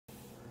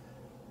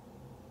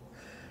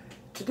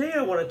Today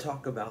I want to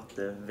talk about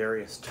the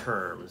various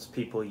terms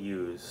people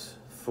use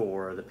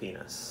for the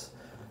penis.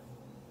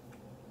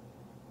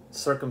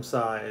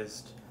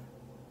 Circumcised,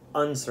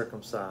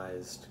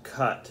 uncircumcised,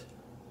 cut,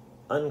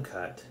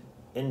 uncut,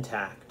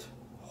 intact,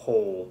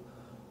 whole,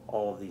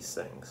 all of these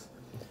things.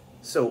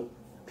 So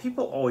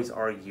people always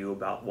argue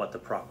about what the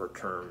proper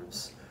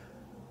terms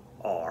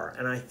are,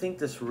 and I think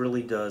this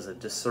really does a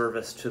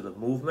disservice to the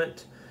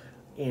movement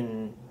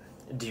in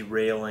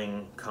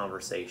derailing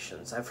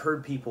conversations. I've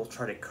heard people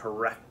try to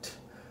correct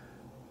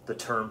the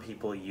term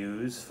people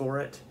use for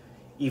it,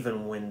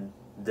 even when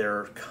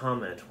their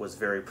comment was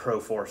very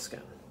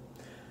pro-foreskin.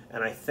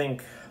 And I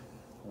think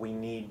we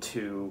need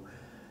to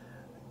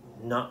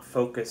not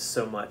focus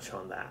so much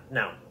on that.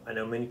 Now, I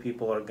know many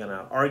people are going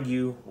to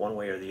argue one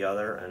way or the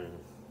other, and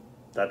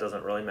that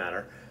doesn't really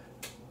matter.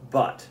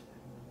 But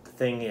the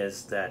thing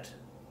is that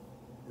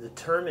the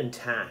term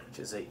intact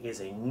is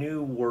a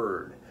new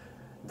word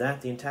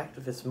that the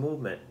intactivist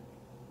movement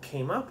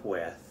came up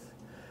with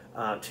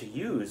to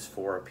use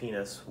for a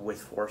penis with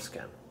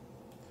foreskin.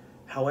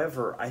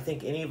 However, I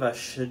think any of us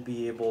should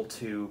be able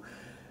to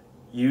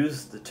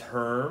use the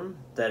term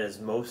that is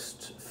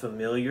most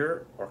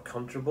familiar or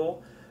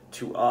comfortable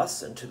to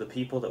us and to the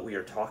people that we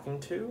are talking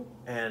to,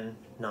 and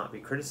not be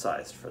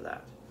criticized for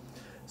that.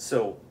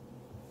 So,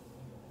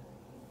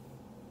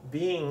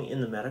 being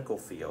in the medical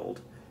field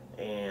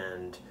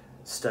and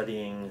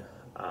studying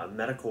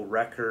medical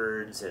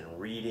records and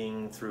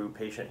reading through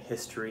patient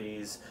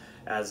histories,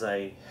 as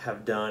I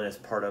have done as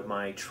part of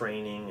my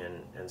training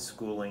and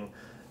schooling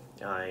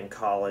in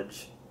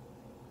college,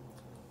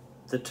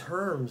 the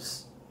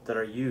terms that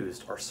are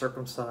used are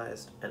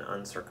circumcised and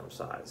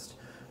uncircumcised.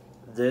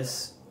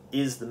 This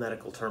is the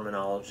medical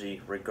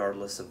terminology,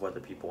 regardless of whether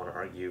people want to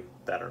argue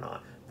that or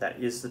not. That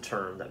is the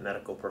term that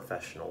medical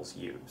professionals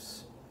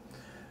use.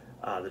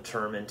 The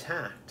term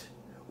intact,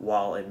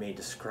 while it may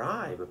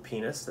describe a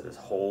penis that is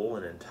whole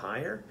and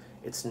entire,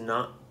 it's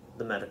not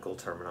the medical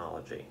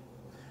terminology.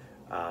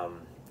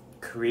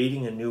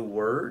 Creating a new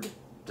word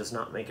does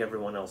not make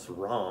everyone else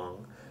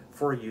wrong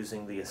for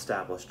using the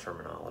established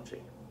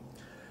terminology.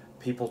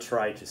 People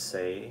try to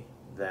say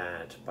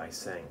that by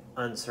saying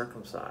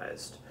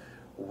uncircumcised,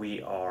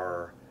 we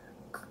are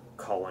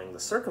calling the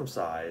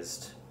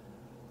circumcised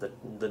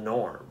the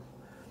norm.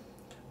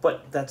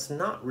 But that's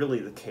not really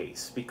the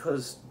case,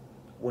 because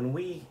when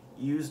we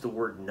use the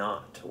word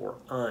not or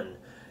un,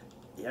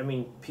 I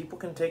mean, people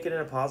can take it in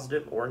a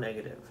positive or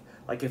negative.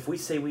 Like if we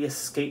say we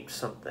escaped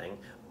something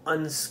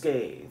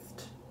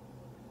unscathed,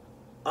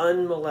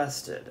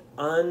 unmolested,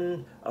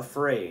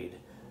 unafraid,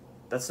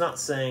 that's not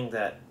saying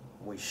that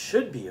we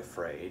should be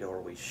afraid or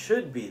we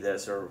should be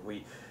this or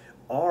we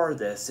are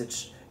this.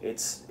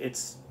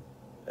 It's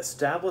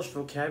established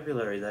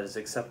vocabulary that is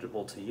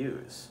acceptable to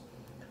use.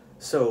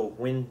 So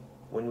when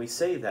we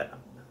say that,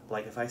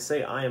 like if I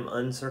say I am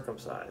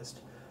uncircumcised,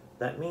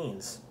 that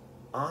means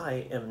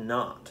I am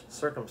not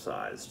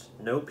circumcised.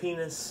 No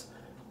penis,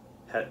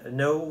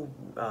 no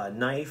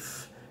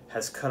knife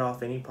has cut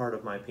off any part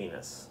of my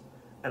penis.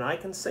 And I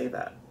can say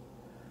that.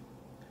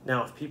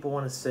 Now, if people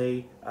want to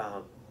say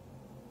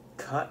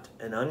cut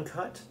and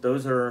uncut,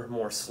 those are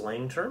more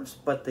slang terms,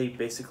 but they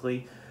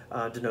basically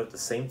denote the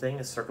same thing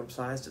as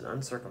circumcised and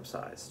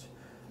uncircumcised.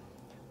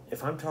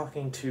 If I'm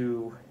talking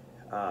to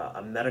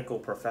a medical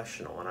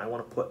professional and I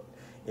want to put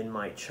in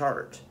my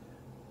chart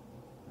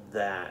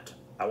that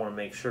I want to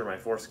make sure my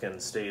foreskin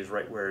stays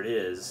right where it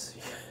is,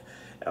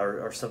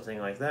 or something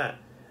like that,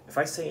 if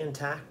I say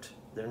intact,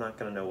 they're not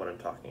going to know what I'm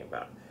talking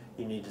about.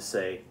 You need to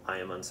say, I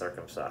am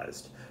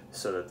uncircumcised,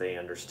 so that they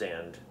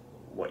understand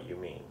what you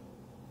mean.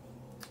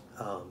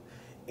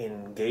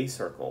 In gay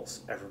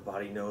circles,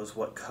 everybody knows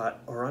what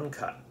cut or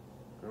uncut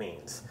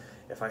means.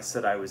 If I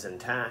said I was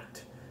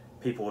intact,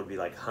 people would be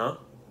like, huh?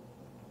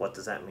 What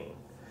does that mean?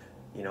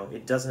 You know,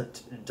 it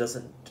doesn't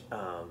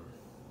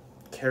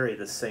carry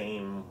the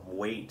same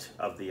weight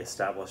of the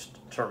established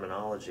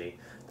terminology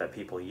that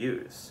people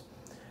use.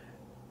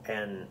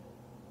 And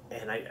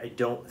I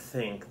don't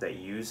think that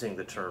using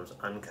the terms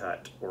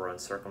uncut or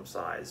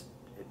uncircumcised,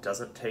 it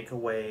doesn't take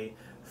away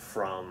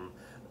from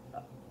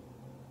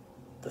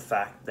the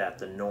fact that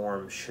the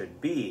norm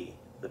should be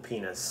the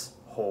penis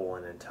whole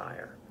and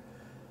entire.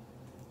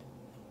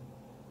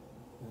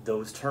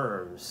 Those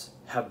terms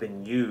have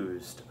been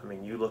used. I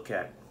mean, you look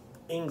at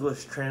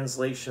English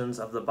translations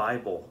of the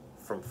Bible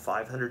from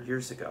 500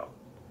 years ago.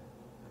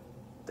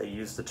 They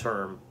use the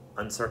term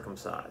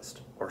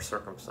uncircumcised or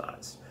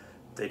circumcised.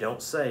 They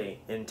don't say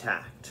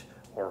intact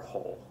or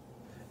whole.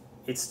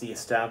 It's the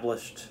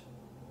established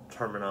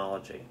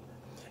terminology.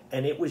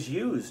 And it was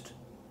used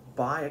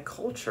by a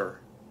culture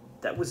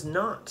that was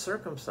not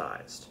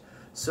circumcised.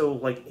 So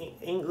like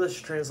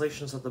English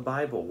translations of the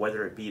Bible,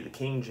 whether it be the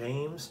King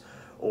James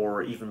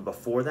or even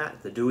before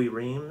that, the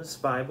Douay-Rheims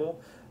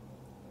Bible,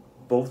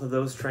 both of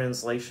those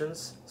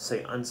translations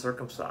say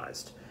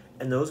uncircumcised.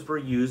 And those were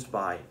used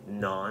by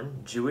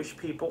non-Jewish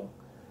people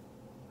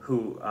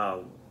who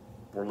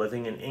were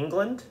living in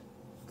England,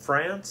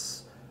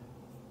 France,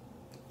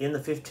 in the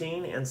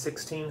 15 and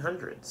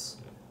 1600s.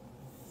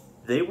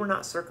 They were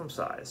not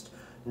circumcised,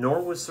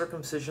 nor was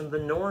circumcision the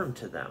norm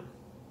to them.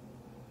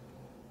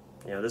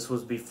 This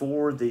was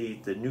before the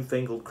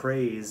newfangled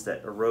craze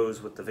that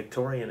arose with the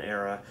Victorian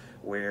era,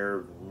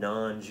 where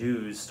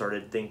non-Jews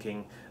started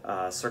thinking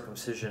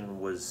circumcision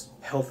was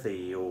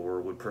healthy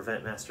or would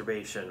prevent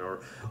masturbation,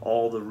 or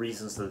all the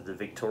reasons that the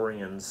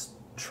Victorians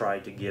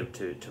tried to give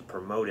to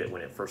promote it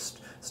when it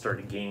first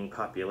started gaining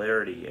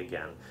popularity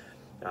again,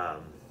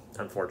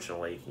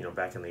 unfortunately,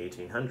 back in the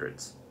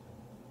 1800s.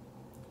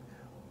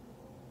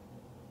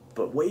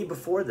 But way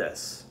before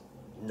this,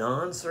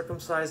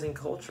 non-circumcising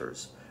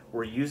cultures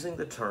were using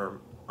the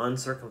term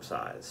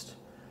uncircumcised.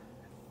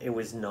 It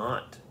was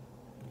not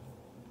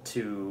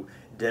to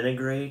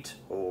denigrate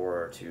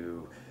or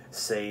to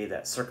say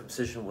that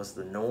circumcision was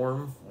the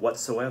norm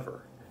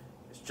whatsoever.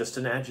 It's just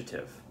an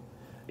adjective.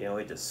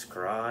 It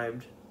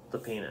described the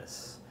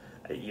penis.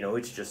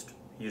 It's just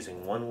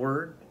using one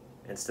word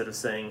instead of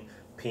saying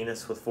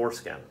penis with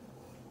foreskin.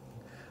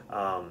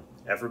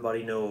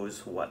 Everybody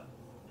knows what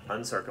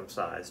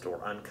uncircumcised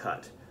or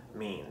uncut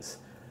means.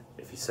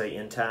 If you say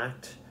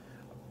intact,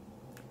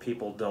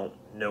 people don't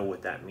know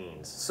what that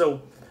means.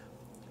 So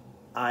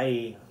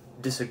I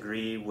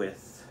disagree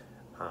with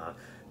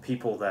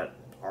people that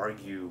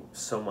argue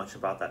so much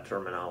about that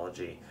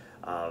terminology,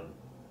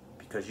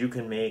 because you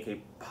can make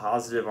a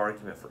positive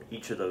argument for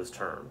each of those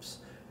terms.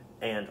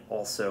 And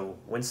also,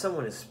 when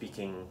someone is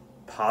speaking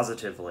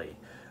positively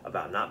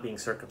about not being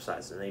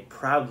circumcised and they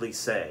proudly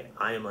say,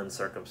 I am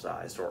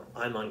uncircumcised or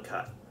I'm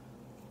uncut,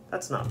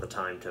 that's not the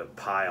time to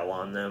pile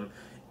on them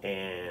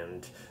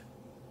and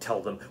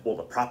tell them, well,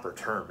 the proper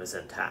term is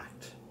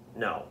intact.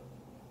 No.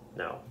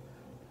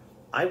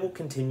 I will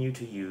continue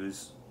to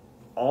use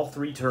all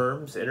three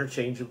terms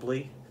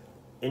interchangeably: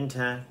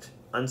 intact,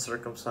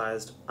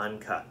 uncircumcised,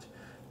 uncut.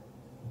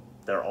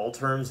 They're all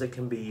terms that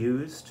can be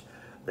used.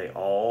 They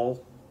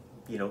all,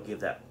 give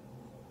that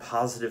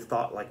positive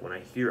thought. Like when I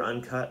hear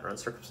uncut or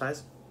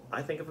uncircumcised,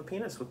 I think of a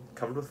penis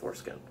covered with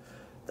foreskin.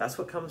 That's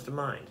what comes to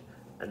mind,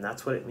 and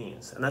that's what it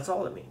means, and that's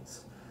all it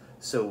means.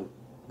 So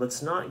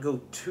let's not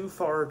go too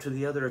far to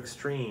the other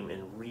extreme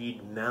and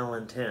read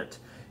malintent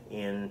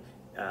in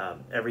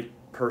every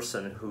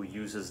person who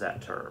uses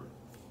that term.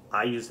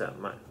 I use that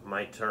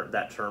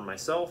term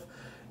myself,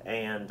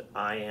 and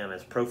I am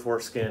as pro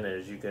foreskin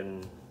as you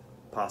can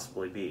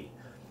possibly be.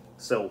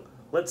 So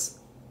let's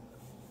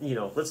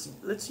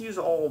use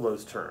all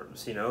those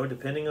terms.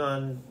 Depending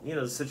on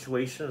the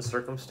situation and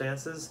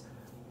circumstances.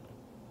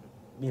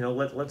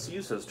 Let's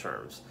use those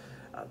terms.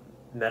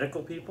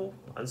 Medical people,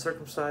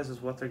 uncircumcised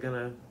is what they're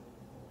gonna,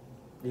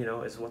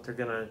 is what they're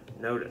gonna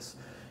notice.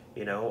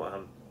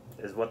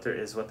 Is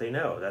what they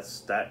know.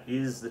 That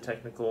is the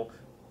technical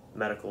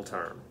medical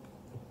term.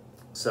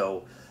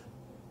 So,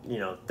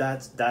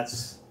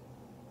 that's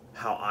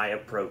how I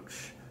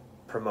approach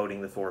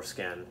promoting the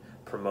foreskin,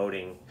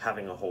 promoting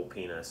having a whole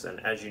penis.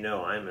 And as you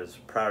know, I'm as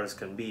proud as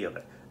can be of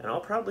it. And I'll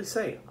proudly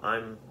say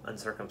I'm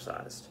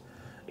uncircumcised.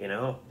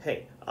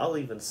 Hey, I'll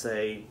even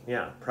say,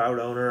 proud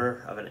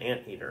owner of an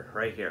anteater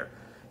right here.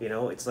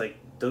 It's like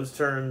those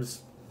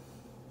terms,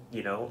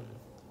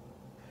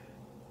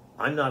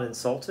 I'm not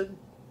insulted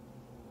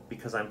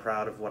because I'm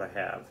proud of what I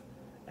have.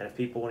 And if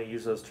people want to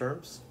use those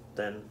terms,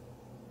 then,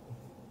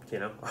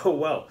 oh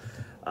well.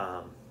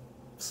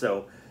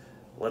 So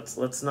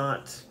let's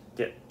not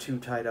get too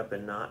tied up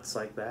in knots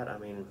like that. I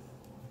mean,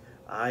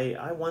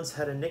 I once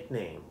had a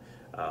nickname,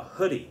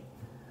 Hoodie.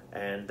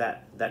 And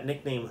that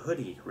nickname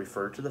Hoodie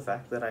referred to the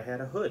fact that I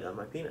had a hood on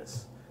my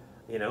penis,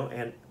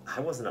 and I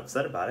wasn't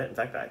upset about it. In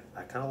fact,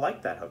 I kind of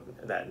liked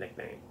that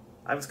nickname.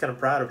 I was kind of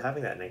proud of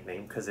having that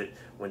nickname because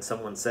when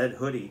someone said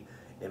Hoodie,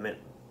 it meant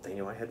they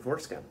knew I had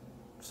foreskin.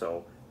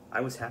 So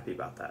I was happy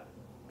about that.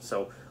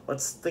 So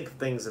let's think of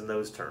things in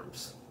those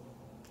terms.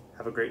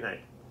 Have a great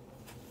night.